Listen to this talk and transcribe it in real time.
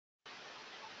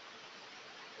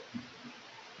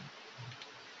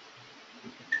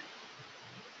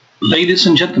Ladies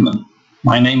and gentlemen,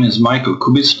 my name is Michael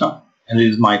Kubista, and it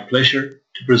is my pleasure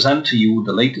to present to you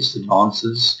the latest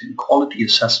advances in quality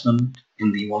assessment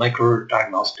in the molecular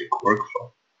diagnostic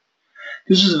workflow.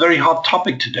 This is a very hot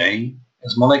topic today,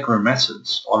 as molecular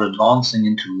methods are advancing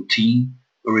into routine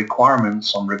where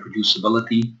requirements on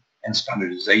reproducibility and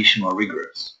standardization are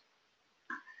rigorous.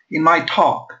 In my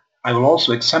talk, I will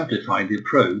also exemplify the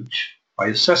approach by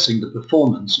assessing the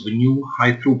performance of a new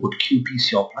high-throughput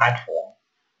qPCR platform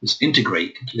with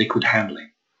integrated liquid handling,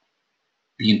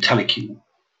 the IntelliQube.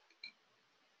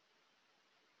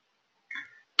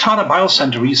 Tata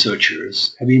Biocenter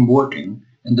researchers have been working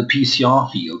in the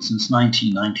PCR field since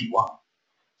 1991,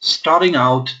 starting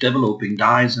out developing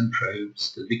dyes and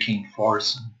probes that became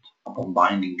fluorescent upon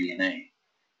binding DNA.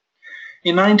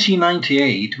 In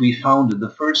 1998, we founded the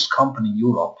first company in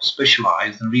Europe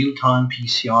specialized in real-time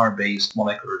PCR-based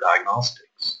molecular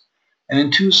diagnostics, and in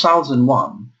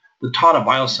 2001, the Tata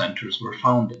Biocenters were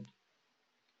founded.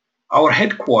 Our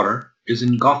headquarters is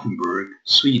in Gothenburg,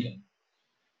 Sweden.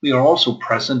 We are also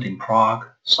present in Prague,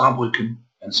 Saarbrücken,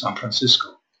 and San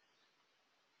Francisco.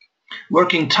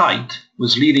 Working tight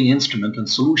with leading instrument and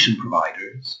solution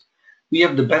providers, we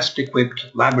have the best equipped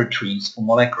laboratories for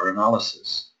molecular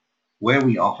analysis, where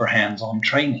we offer hands-on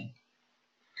training.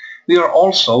 We are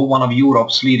also one of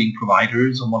Europe's leading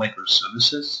providers of molecular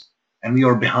services, and we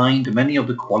are behind many of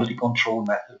the quality control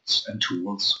methods and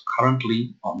tools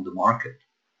currently on the market.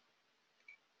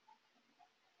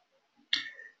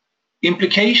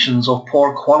 Implications of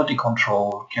poor quality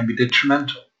control can be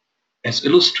detrimental, as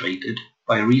illustrated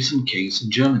by a recent case in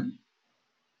Germany.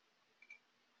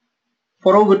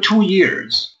 For over 2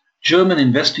 years, German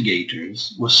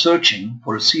investigators were searching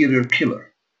for a serial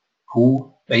killer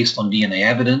who, based on DNA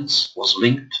evidence, was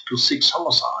linked to 6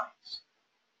 homicides.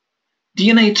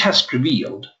 DNA test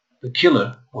revealed the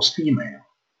killer was female.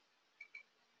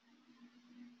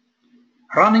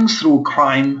 Running through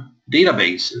crime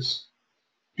databases,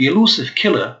 the elusive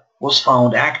killer was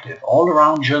found active all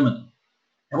around Germany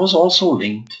and was also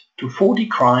linked to 40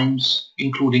 crimes,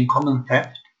 including common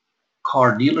theft,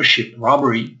 car dealership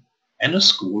robbery, and a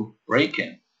school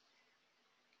break-in.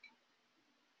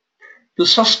 The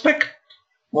suspect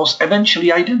was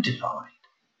eventually identified.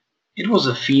 It was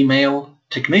a female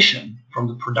technician from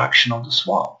the production of the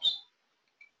swabs.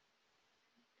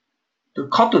 The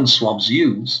cotton swabs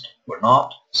used were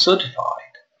not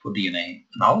certified for DNA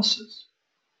analysis.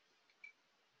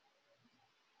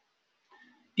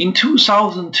 In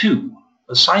 2002,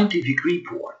 a scientific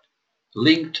report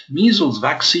linked measles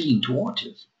vaccine to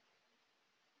autism.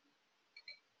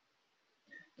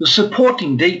 The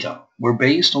supporting data were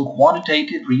based on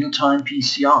quantitative real-time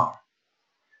PCR.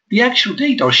 The actual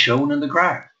data are shown in the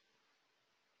graph.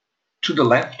 To the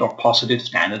left are positive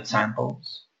standard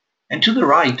samples, and to the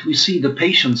right we see the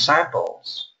patient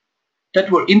samples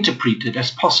that were interpreted as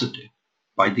positive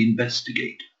by the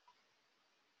investigator.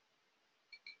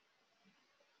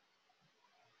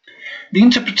 The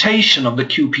interpretation of the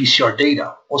qPCR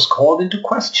data was called into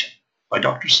question by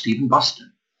Dr. Stephen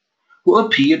Buston, who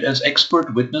appeared as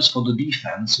expert witness for the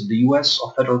defense in the U.S.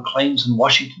 of federal claims in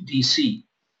Washington, D.C.,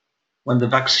 when the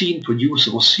vaccine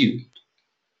producer was sued.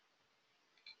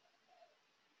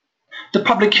 The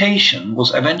publication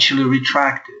was eventually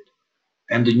retracted,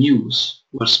 and the news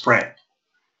was spread.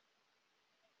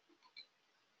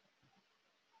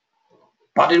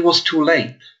 But it was too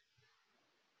late.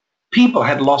 People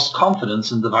had lost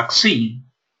confidence in the vaccine,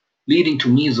 leading to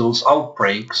measles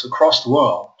outbreaks across the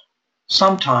world,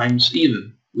 sometimes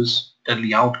even with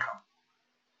deadly outcome.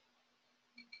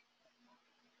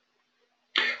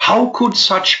 How could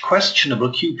such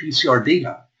questionable qPCR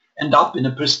data end up in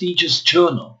a prestigious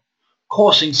journal,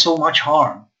 causing so much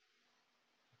harm?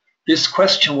 This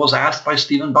question was asked by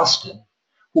Stephen Buston,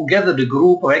 who gathered a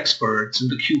group of experts in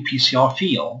the qPCR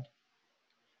field,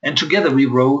 and together we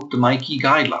wrote the MyKey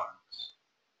guidelines.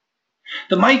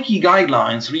 The MyKey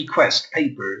guidelines request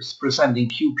papers presenting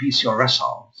qPCR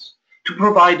results to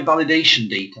provide validation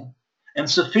data and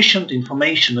sufficient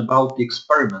information about the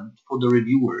experiment for the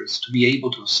reviewers to be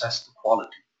able to assess the quality.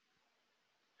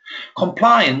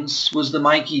 Compliance with the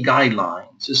MyKey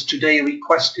guidelines is today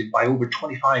requested by over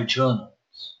 25 journals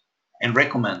and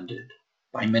recommended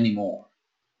by many more.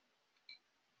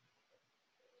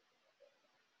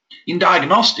 In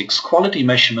diagnostics, quality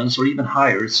measurements are even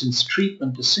higher since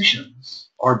treatment decisions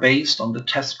are based on the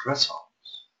test results.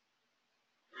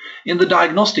 In the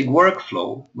diagnostic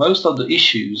workflow, most of the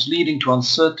issues leading to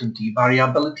uncertainty,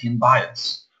 variability, and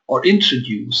bias are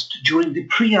introduced during the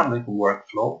pre-analytical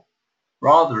workflow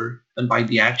rather than by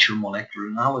the actual molecular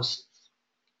analysis.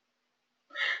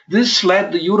 This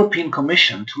led the European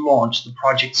Commission to launch the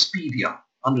project Speedia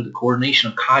under the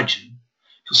coordination of Kaizen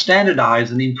to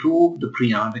standardize and improve the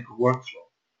pre-analytical workflow.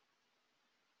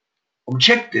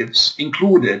 Objectives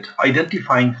included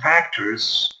identifying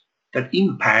factors that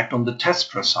impact on the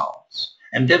test results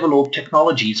and develop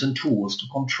technologies and tools to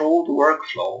control the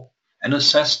workflow and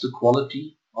assess the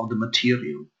quality of the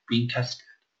material being tested.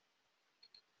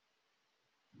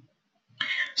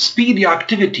 Speedy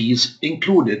activities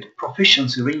included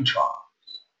proficiency ring trials.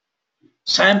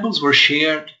 Samples were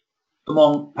shared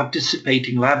among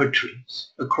participating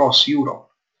laboratories across Europe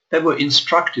that were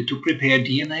instructed to prepare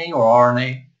DNA or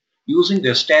RNA using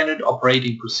their standard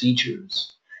operating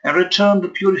procedures and return the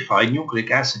purified nucleic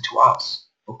acid to us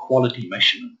for quality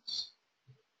measurements.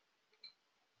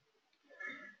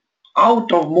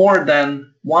 Out of more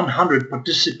than 100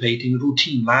 participating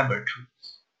routine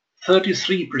laboratories,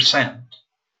 33%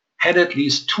 had at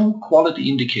least 2 quality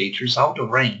indicators out of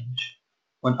range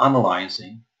when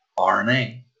analyzing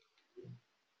RNA.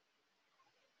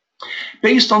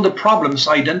 Based on the problems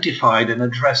identified and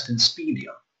addressed in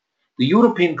Speedia, the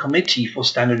European Committee for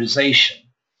Standardization,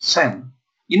 CEN,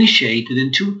 initiated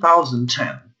in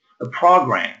 2010 a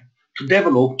program to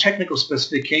develop technical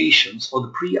specifications for the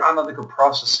pre-analytical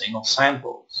processing of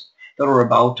samples that are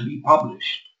about to be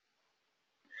published.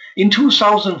 In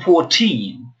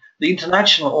 2014, the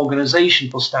International Organization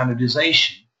for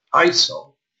Standardization,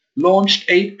 ISO, launched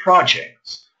 8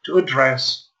 projects to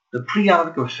address the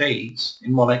pre-analytical phase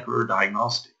in molecular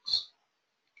diagnostics.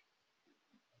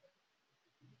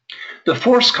 The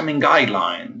forthcoming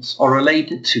guidelines are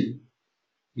related to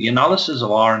the analysis of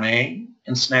RNA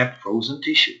in snapped frozen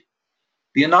tissue,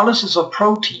 the analysis of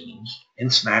proteins in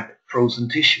snapped frozen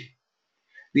tissue,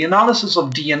 the analysis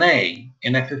of DNA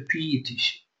in FFPE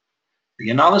tissue, the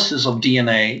analysis of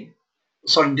RNA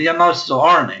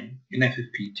in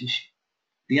FFPE tissue,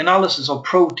 the analysis of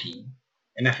protein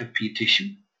in FFPE tissue,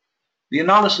 the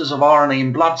analysis of RNA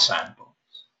in blood samples,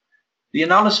 the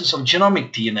analysis of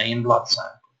genomic DNA in blood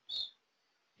samples,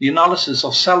 the analysis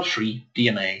of cell-free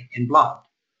DNA in blood.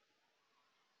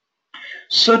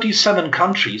 37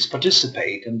 countries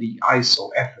participate in the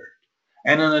ISO effort,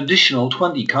 and an additional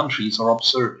 20 countries are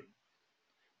observing.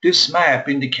 This map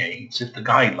indicates if the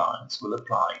guidelines will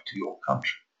apply to your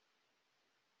country.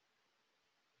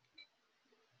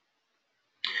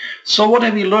 So what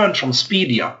have we learned from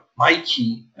Speedia,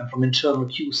 MyKey, and from internal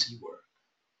QC work?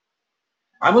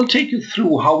 I will take you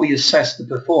through how we assess the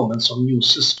performance of new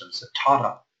systems at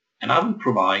Tata, and I will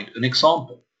provide an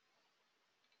example.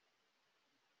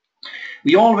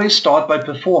 We always start by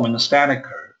performing a standard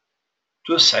curve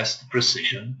to assess the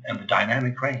precision and the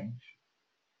dynamic range.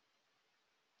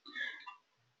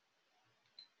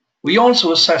 We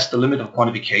also assess the limit of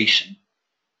quantification,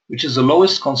 which is the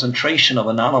lowest concentration of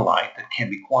an analyte that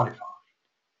can be quantified.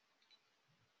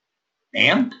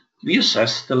 And we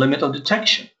assess the limit of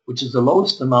detection, which is the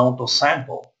lowest amount of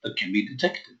sample that can be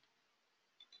detected.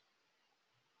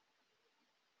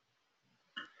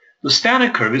 The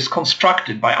standard curve is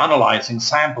constructed by analyzing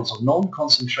samples of known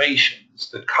concentrations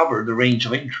that cover the range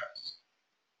of interest.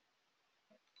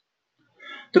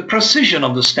 The precision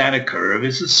of the standard curve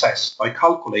is assessed by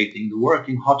calculating the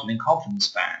working hottening confidence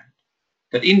band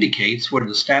that indicates where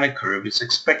the standard curve is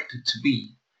expected to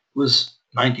be with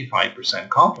 95%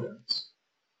 confidence,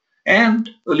 and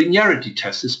a linearity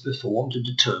test is performed to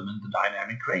determine the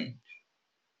dynamic range.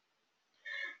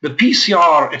 The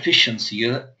PCR efficiency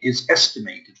is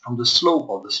estimated from the slope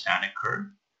of the standard curve,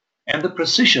 and the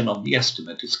precision of the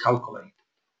estimate is calculated.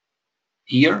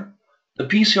 Here, the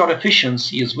PCR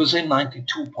efficiency is within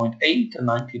 92.8 and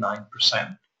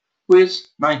 99%, with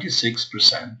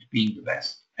 96% being the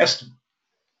best estimate.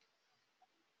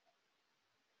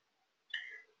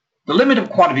 The limit of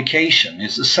quantification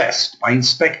is assessed by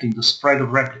inspecting the spread of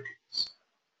replicates.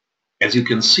 As you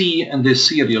can see in this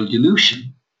serial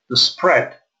dilution, the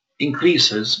spread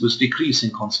increases with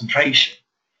decreasing concentration,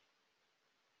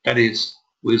 that is,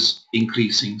 with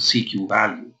increasing CQ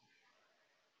value.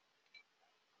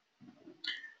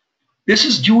 This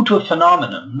is due to a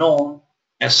phenomenon known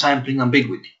as sampling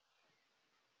ambiguity.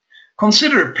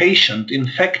 Consider a patient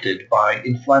infected by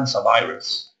influenza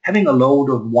virus having a load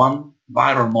of 1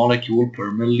 viral molecule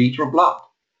per milliliter of blood.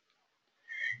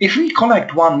 If we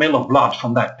collect 1 ml of blood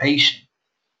from that patient,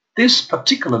 this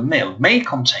particular ml may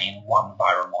contain 1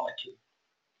 viral molecule,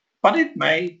 but it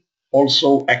may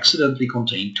also accidentally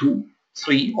contain 2,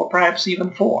 3, or perhaps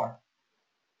even 4.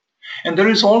 And there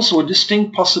is also a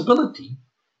distinct possibility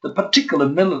the particular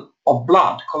ml of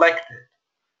blood collected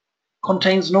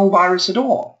contains no virus at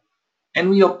all, and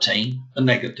we obtain a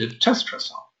negative test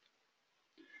result.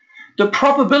 The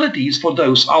probabilities for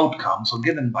those outcomes are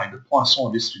given by the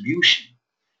Poisson distribution,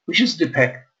 which is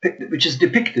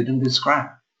depicted in this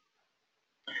graph.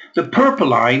 The purple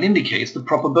line indicates the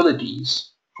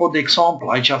probabilities for the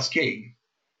example I just gave.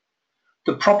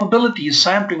 The probability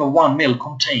sampling of 1 ml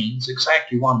contains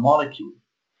exactly 1 molecule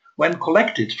when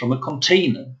collected from a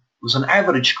container with an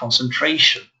average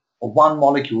concentration of 1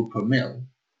 molecule per ml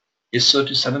is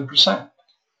 37%.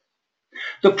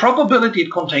 The probability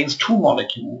it contains 2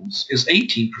 molecules is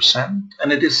 18%,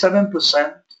 and it is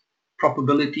 7%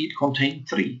 probability it contains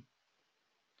 3.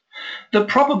 The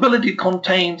probability it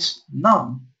contains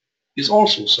none is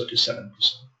also 37%.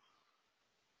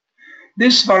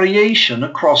 This variation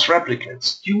across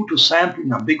replicates due to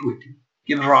sampling ambiguity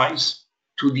gives rise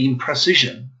to the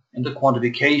imprecision in the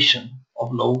quantification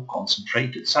of low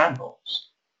concentrated samples.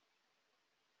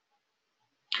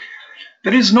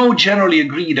 There is no generally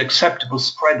agreed acceptable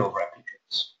spread of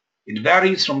replicates. It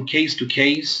varies from case to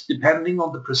case depending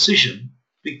on the precision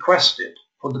requested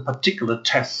for the particular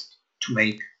test to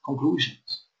make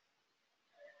conclusions.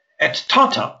 At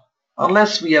Tata,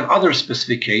 unless we have other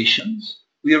specifications,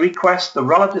 we request the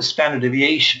relative standard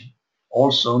deviation,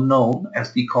 also known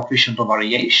as the coefficient of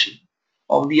variation,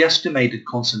 of the estimated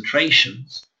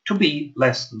concentrations to be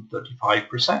less than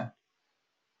 35%.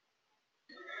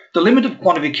 The limit of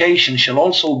quantification shall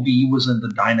also be within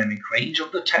the dynamic range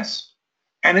of the test,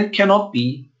 and it cannot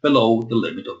be below the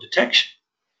limit of detection.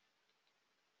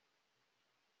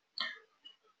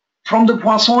 From the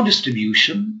Poisson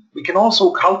distribution, we can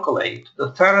also calculate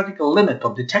the theoretical limit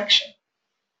of detection.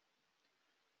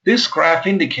 This graph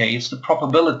indicates the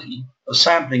probability a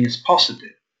sampling is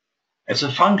positive as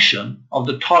a function of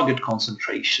the target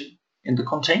concentration in the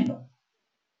container.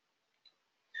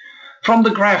 From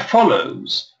the graph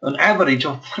follows, an average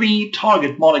of 3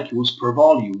 target molecules per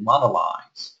volume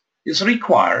analyzed is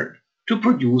required to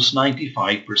produce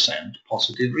 95%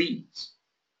 positive reads.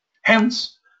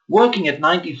 Hence, working at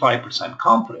 95%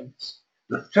 confidence,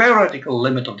 the theoretical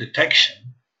limit of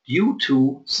detection due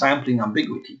to sampling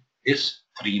ambiguity is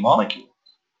 3 molecules.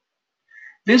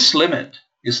 This limit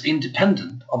is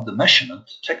independent of the measurement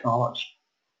technology.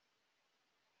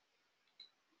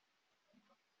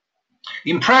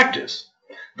 In practice,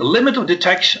 the limit of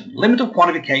detection, limit of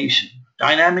quantification,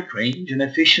 dynamic range, and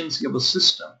efficiency of a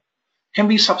system can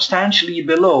be substantially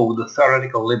below the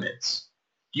theoretical limits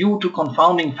due to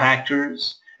confounding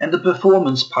factors, and the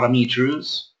performance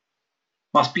parameters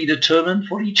must be determined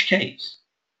for each case.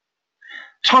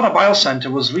 Tata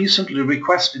Biocenter was recently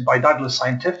requested by Douglas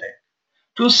Scientific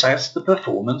to assess the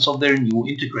performance of their new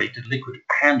integrated liquid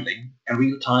handling and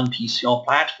real-time PCR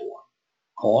platform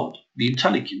called the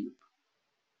IntelliQube.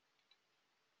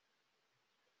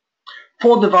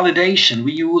 For the validation,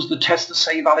 we use the test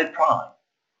assay Valid Prime.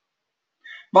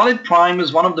 Valid Prime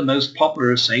is one of the most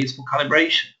popular assays for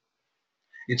calibration.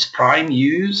 Its prime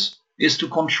use is to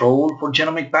control for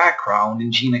genomic background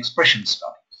in gene expression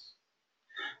studies.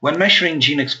 When measuring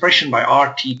gene expression by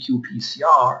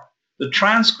RT-qPCR, the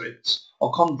transcripts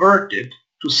are converted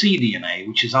to cDNA,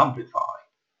 which is amplified.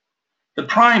 The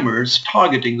primers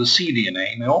targeting the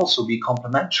cDNA may also be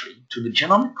complementary to the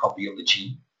genomic copy of the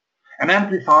gene and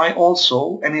amplify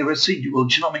also any residual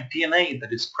genomic DNA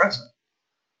that is present.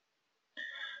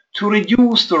 To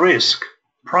reduce the risk,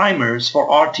 primers for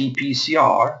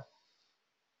RT-PCR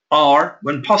are,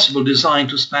 when possible, designed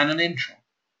to span an intron.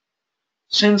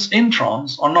 Since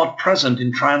introns are not present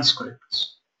in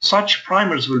transcripts, such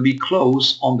primers will be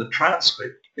close on the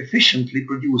transcript, efficiently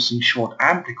producing short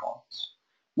amplicons,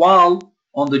 while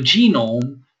on the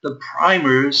genome the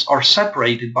primers are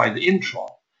separated by the intron,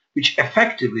 which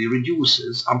effectively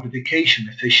reduces amplification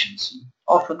efficiency,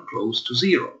 often close to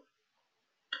 0.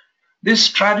 This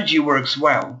strategy works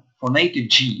well for native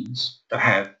genes that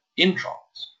have introns.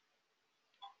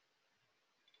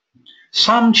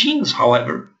 Some genes,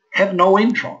 however, have no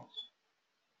introns.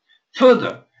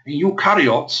 Further, in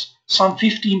eukaryotes, some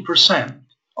 15%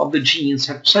 of the genes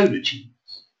have pseudogenes.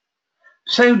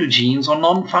 Pseudogenes are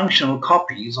non-functional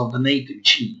copies of the native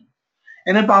gene,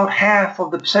 and about half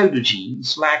of the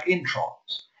pseudogenes lack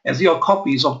introns, as they are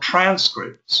copies of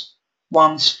transcripts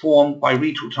once formed by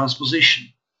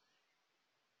retrotransposition.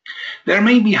 There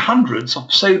may be hundreds of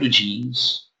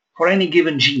pseudogenes for any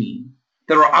given gene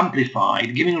that are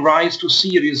amplified, giving rise to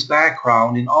serious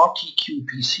background in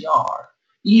RT-qPCR,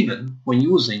 even when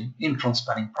using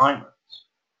intron-spanning primers.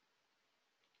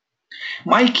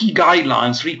 My key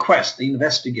guidelines request the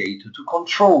investigator to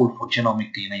control for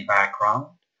genomic DNA background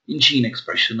in gene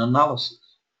expression analysis.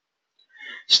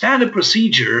 Standard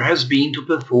procedure has been to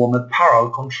perform a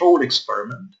parallel control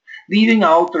experiment, leaving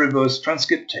out the reverse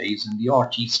transcriptase in the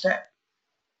RT step.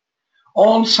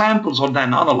 All samples are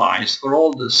then analyzed for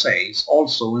all the assays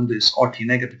also in this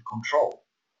RT-negative control.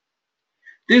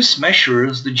 This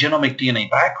measures the genomic DNA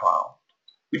background,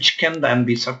 which can then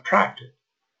be subtracted.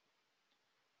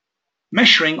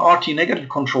 Measuring RT-negative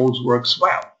controls works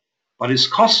well, but is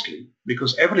costly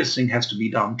because everything has to be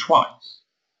done twice.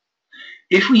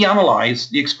 If we analyze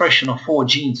the expression of 4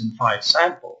 genes in 5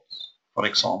 samples, for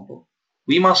example,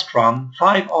 we must run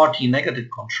 5 RT-negative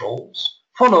controls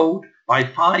followed by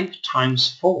 5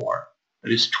 times 4,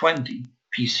 that is 20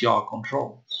 PCR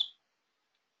controls.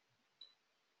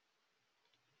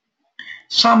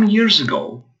 Some years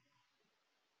ago,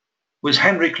 with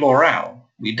Henrik Laurel,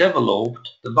 we developed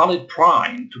the valid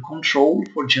prime to control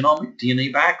for genomic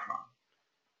DNA background.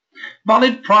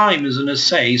 Valid prime is an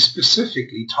assay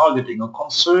specifically targeting a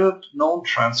conserved,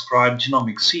 non-transcribed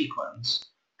genomic sequence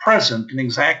present in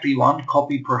exactly 1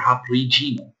 copy per haploid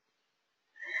genome.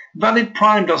 Valid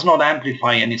prime does not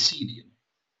amplify any cDNA.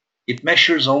 It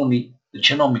measures only the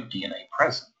genomic DNA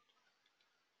present.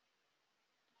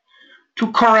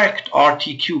 To correct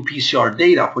RT-qPCR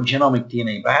data for genomic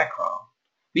DNA background,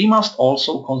 we must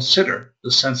also consider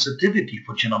the sensitivity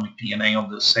for genomic DNA of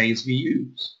the assays we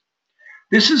use.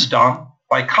 This is done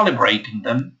by calibrating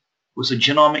them with a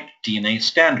genomic DNA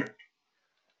standard.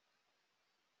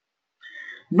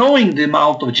 Knowing the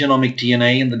amount of genomic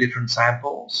DNA in the different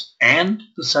samples and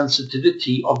the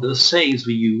sensitivity of the assays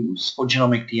we use for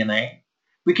genomic DNA,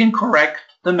 we can correct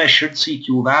the measured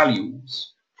CQ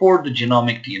values for the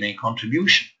genomic DNA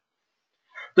contribution.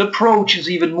 The approach is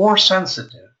even more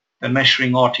sensitive than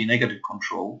measuring RT-negative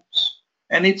controls,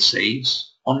 and it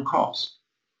saves on cost.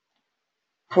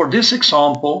 For this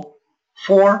example,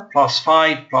 4 plus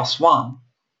 5 plus 1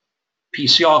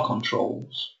 PCR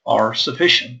controls are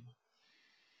sufficient.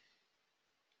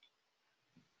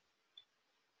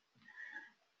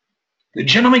 The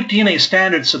genomic DNA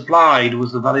standard supplied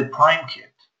with the valid prime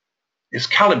kit is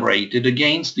calibrated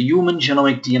against the human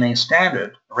genomic DNA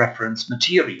standard reference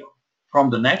material from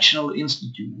the National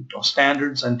Institute of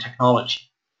Standards and Technology,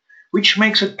 which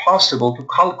makes it possible to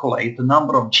calculate the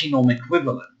number of genome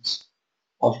equivalents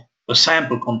of a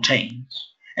sample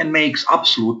contains and makes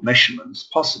absolute measurements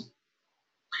possible.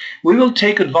 We will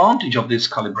take advantage of this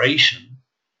calibration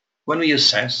when we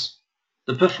assess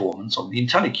the performance of the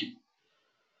IntelliQube.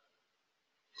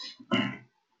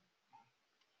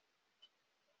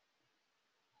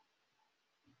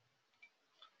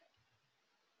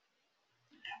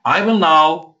 I will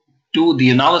now do the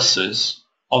analysis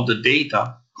of the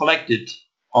data collected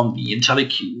on the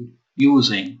IntelliQube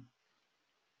using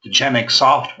the GenX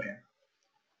software.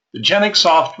 The GenX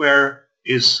software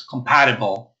is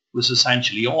compatible with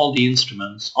essentially all the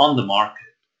instruments on the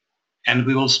market, and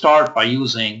we will start by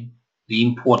using the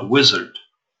import wizard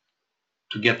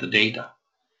to get the data.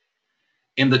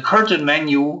 In the curtain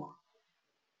menu,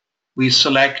 we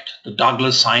select the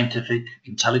Douglas Scientific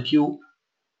IntelliQube.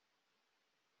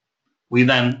 We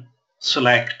then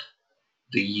select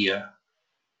the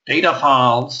data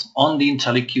files on the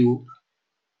IntelliQube.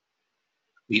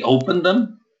 We open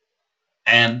them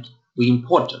and we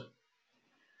import them.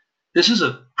 This is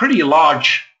a pretty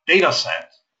large data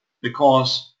set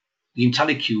because the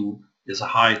IntelliQube is a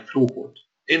high throughput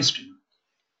instrument.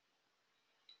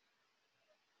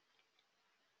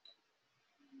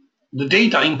 The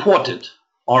data imported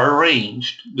are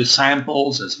arranged with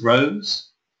samples as rows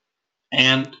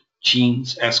and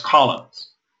genes as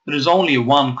columns. There is only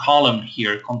one column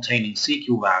here containing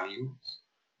CQ values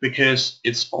because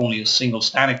it's only a single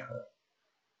standard curve.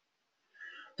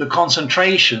 The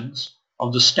concentrations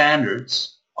of the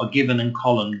standards are given in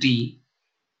column D,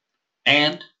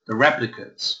 and the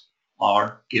replicates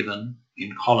are given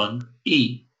in column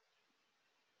E.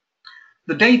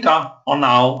 The data are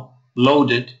now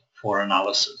loaded for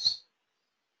analysis.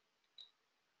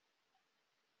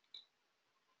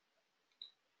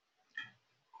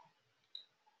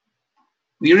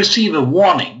 We receive a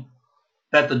warning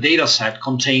that the dataset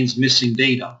contains missing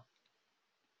data.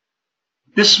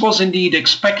 This was indeed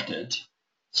expected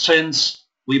since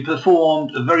we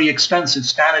performed a very extensive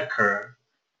standard curve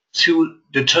to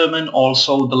determine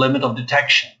also the limit of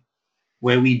detection,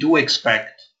 where we do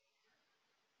expect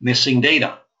missing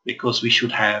data because we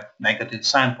should have negative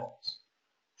samples.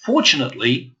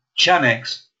 Fortunately,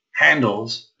 GenX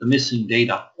handles the missing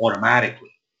data automatically.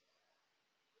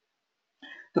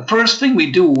 The first thing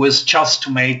we do is just to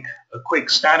make a quick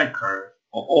standard curve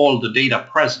of all the data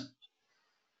present.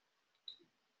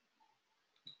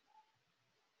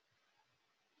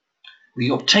 We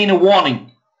obtain a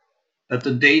warning that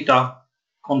the data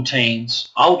contains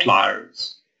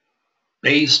outliers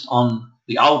based on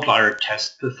the outlier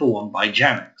test performed by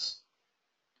GenX.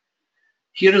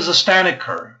 Here is a standard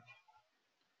curve.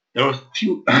 There are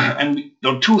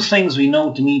there are two things we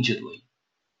note immediately.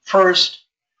 First,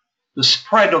 the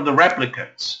spread of the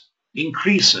replicates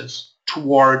increases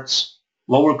towards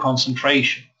lower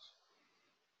concentrations.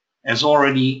 As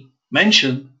already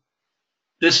mentioned,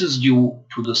 this is due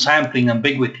to the sampling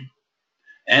ambiguity.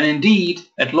 And indeed,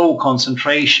 at low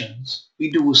concentrations, we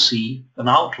do see an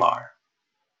outlier.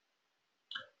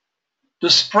 The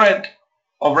spread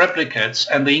of replicates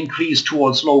and the increase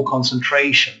towards low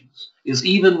concentrations is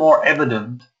even more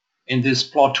evident in this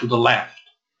plot to the left,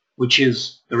 which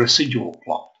is the residual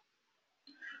plot.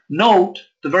 Note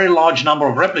the very large number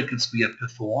of replicates we have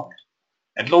performed,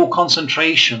 at low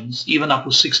concentrations even up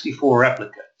to 64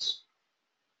 replicates.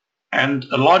 And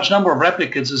a large number of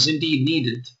replicates is indeed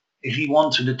needed if we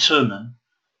want to determine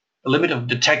the limit of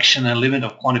detection and limit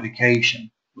of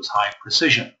quantification with high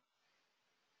precision.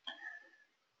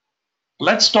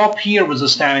 Let's stop here with the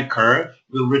standard curve.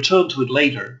 We'll return to it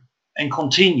later and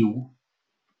continue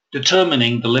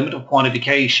determining the limit of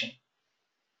quantification.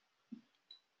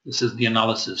 This is the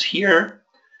analysis here.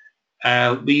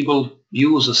 We will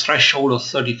use a threshold of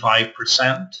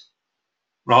 35%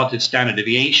 relative standard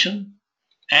deviation,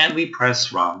 and we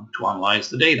press run to analyze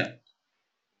the data.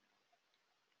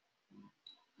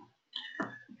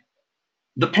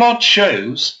 The plot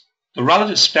shows the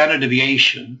relative standard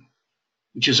deviation,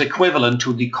 which is equivalent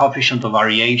to the coefficient of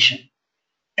variation,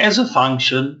 as a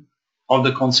function of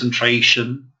the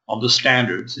concentration of the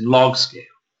standards in log scale.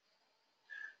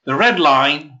 The red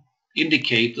line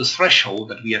indicates the threshold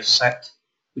that we have set,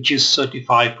 which is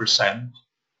 35%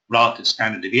 relative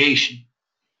standard deviation.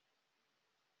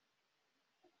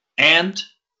 And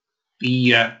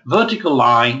the vertical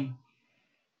line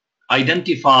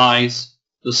identifies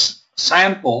the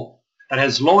sample that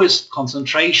has lowest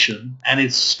concentration and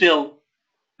is still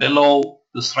below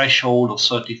the threshold of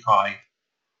 35%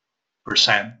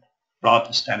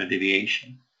 relative standard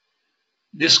deviation.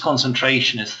 This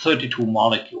concentration is 32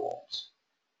 molecules.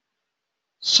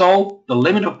 So the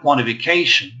limit of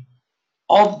quantification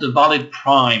of the valid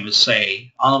prime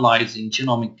assay analyzing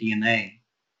genomic DNA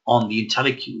on the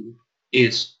IntelliQube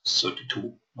is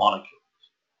 32 molecules.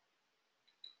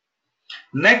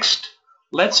 Next,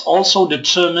 let's also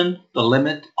determine the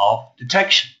limit of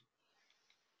detection.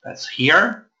 That's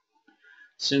here.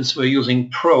 Since we're using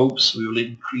probes, we will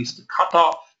increase the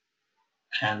cutoff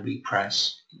and we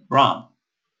press run.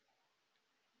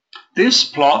 This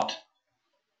plot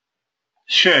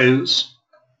shows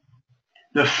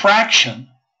the fraction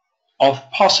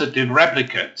of positive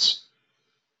replicates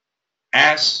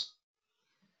as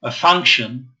a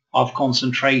function of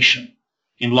concentration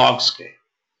in log scale.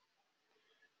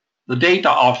 The data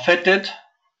are fitted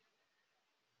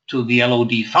to the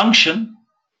LOD function,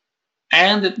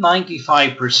 and at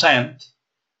 95%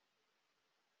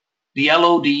 the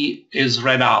LOD is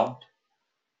read out,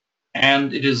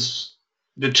 and it is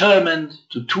determined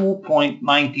to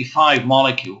 2.95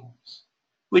 molecules,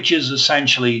 which is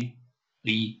essentially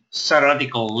the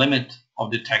theoretical limit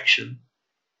of detection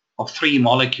of 3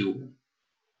 molecules,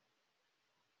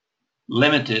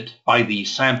 limited by the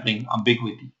sampling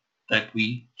ambiguity that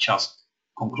we just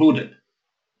concluded.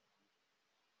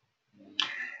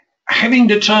 Having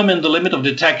determined the limit of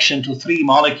detection to 3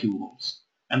 molecules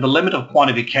and the limit of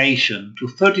quantification to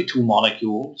 32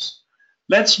 molecules,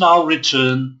 let's now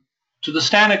return to the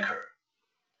standard curve.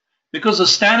 Because the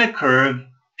standard curve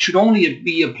should only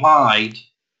be applied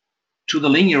to the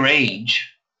linear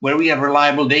range where we have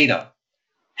reliable data.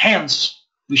 Hence,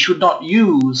 we should not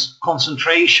use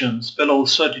concentrations below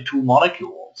 32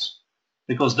 molecules,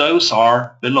 because those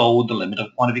are below the limit of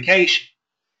quantification.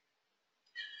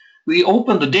 We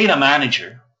open the data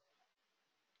manager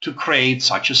to create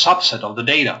such a subset of the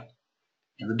data.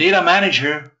 In the data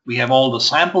manager, we have all the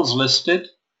samples listed,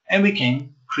 and we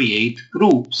can create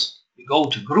groups. We go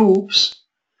to groups,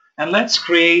 and let's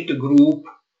create a group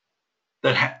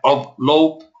of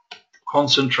low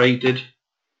concentrated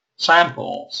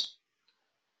samples.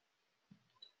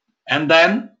 And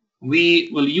then we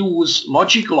will use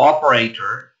logical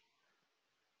operator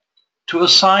to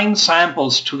assign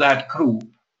samples to that group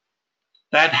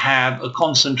that have a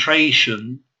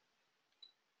concentration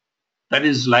that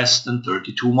is less than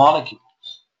 32 molecules.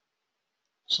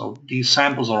 So these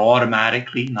samples are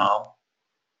automatically now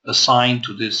assigned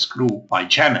to this group by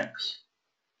GenX.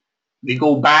 We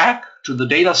go back to the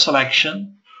data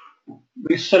selection.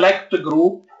 We select the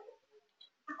group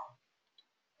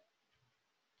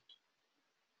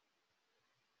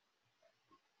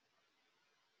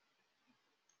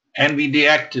and we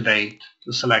deactivate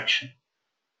the selection.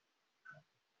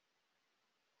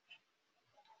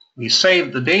 We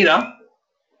save the data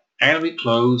and we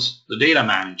close the data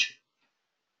manager.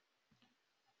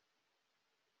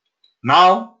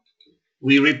 Now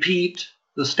we repeat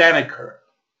the standard curve.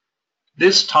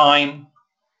 This time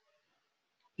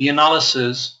the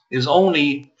analysis is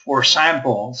only for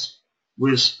samples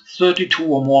with 32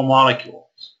 or more molecules.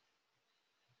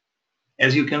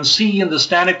 As you can see in the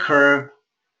standard curve,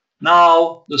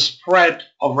 now the spread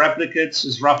of replicates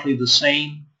is roughly the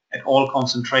same at all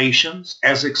concentrations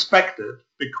as expected,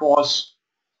 because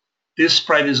this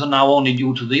spread is now only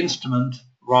due to the instrument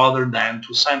rather than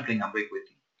to sampling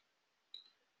ambiguity.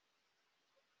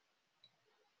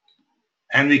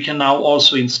 And we can now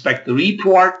also inspect the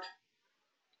report,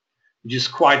 which is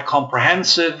quite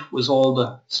comprehensive with all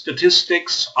the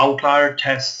statistics, outlier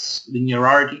tests,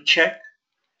 linearity check.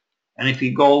 And if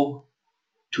we go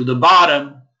to the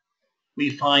bottom, we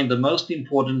find the most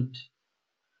important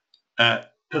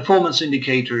performance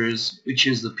indicators, which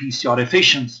is the PCR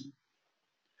efficiency.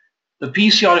 The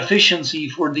PCR efficiency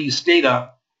for these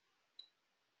data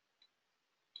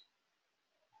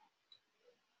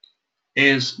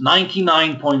is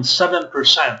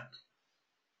 99.7%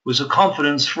 with a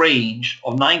confidence range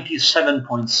of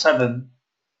 97.7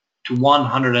 to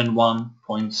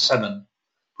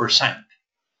 101.7%.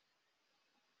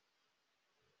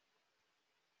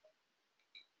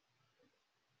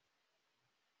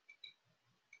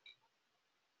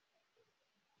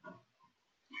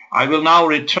 I will now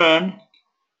return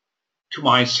to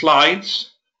my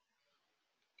slides.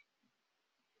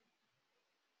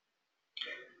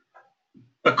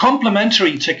 A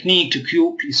complementary technique to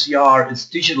qPCR is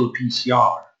digital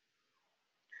PCR.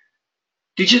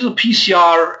 Digital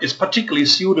PCR is particularly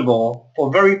suitable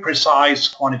for very precise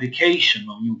quantification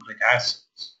of nucleic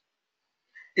acids.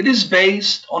 It is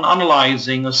based on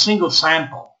analyzing a single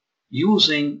sample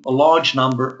using a large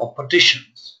number of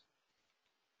partitions.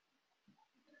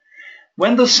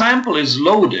 When the sample is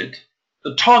loaded,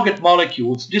 the target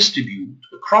molecules distribute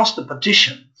across the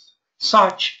partitions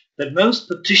such that most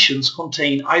partitions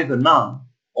contain either none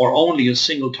or only a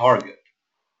single target.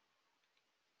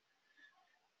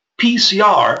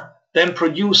 PCR then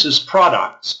produces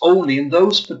products only in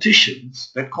those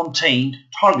partitions that contained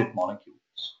target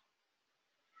molecules.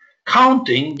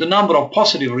 Counting the number of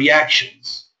positive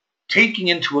reactions, taking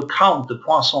into account the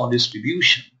Poisson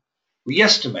distribution, we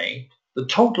estimate the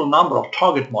total number of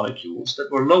target molecules that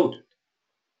were loaded.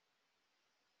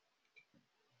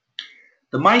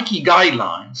 The Mikey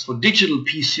guidelines for digital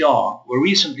PCR were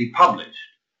recently published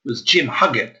with Jim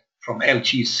Huggett from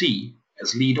LGC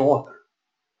as lead author.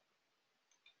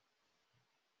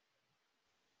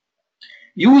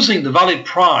 Using the valid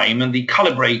prime and the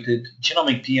calibrated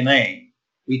genomic DNA,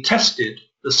 we tested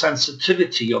the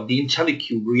sensitivity of the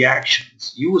IntelliQube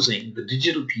reactions using the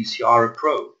digital PCR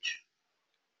approach.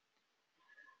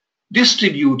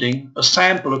 Distributing a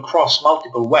sample across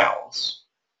multiple wells,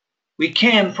 we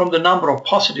can, from the number of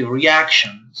positive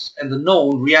reactions and the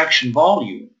known reaction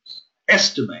volumes,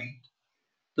 estimate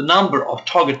the number of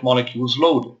target molecules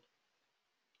loaded.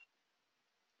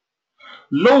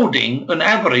 Loading an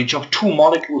average of 2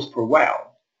 molecules per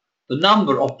well, the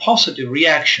number of positive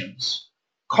reactions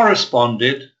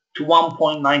corresponded to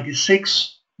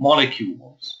 1.96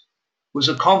 molecules, with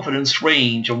a confidence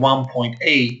range of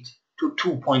 1.8 to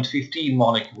 2.15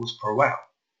 molecules per well.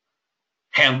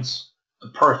 Hence, a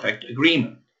perfect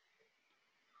agreement.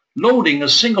 Loading a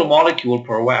single molecule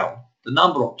per well, the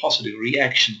number of positive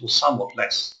reactions was somewhat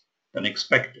less than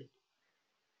expected.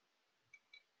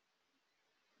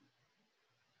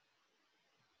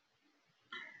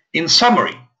 In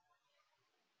summary,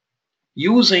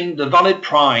 using the valid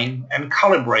prime and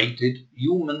calibrated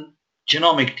human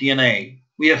genomic DNA,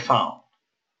 we have found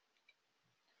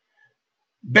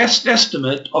best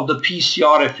estimate of the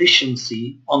PCR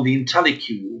efficiency on the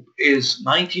IntelliQube is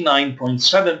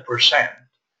 99.7%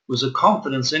 with a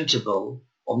confidence interval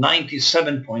of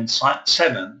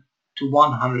 97.7 to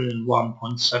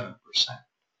 101.7%.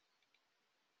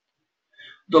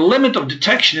 The limit of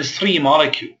detection is 3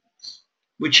 molecules,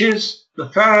 which is the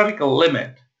theoretical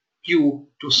limit due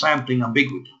to sampling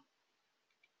ambiguity.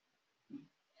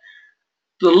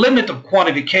 The limit of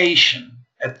quantification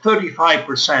at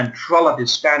 35% relative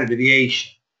standard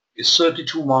deviation is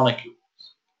 32 molecules.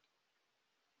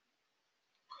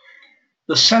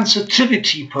 The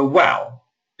sensitivity per well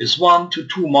is 1 to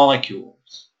 2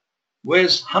 molecules,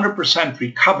 with 100%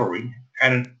 recovery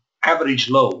at an average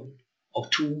load of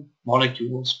 2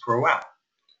 molecules per well.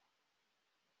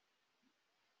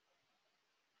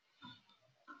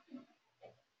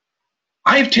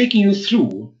 I have taken you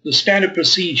through the standard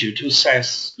procedure to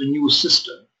assess the new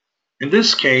system. In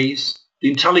this case,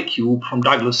 the IntelliQube from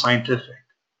Douglas Scientific.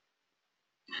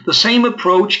 The same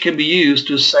approach can be used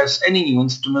to assess any new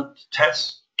instrument,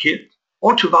 test, kit,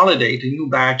 or to validate a new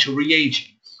batch of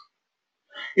reagents.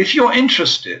 If you're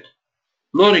interested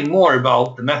learning more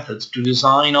about the methods to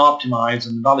design, optimize,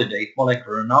 and validate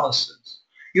molecular analysis,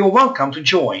 you're welcome to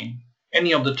join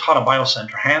any of the Tata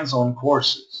Biocenter hands-on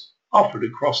courses offered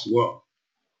across the world.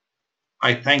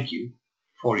 I thank you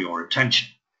for your attention.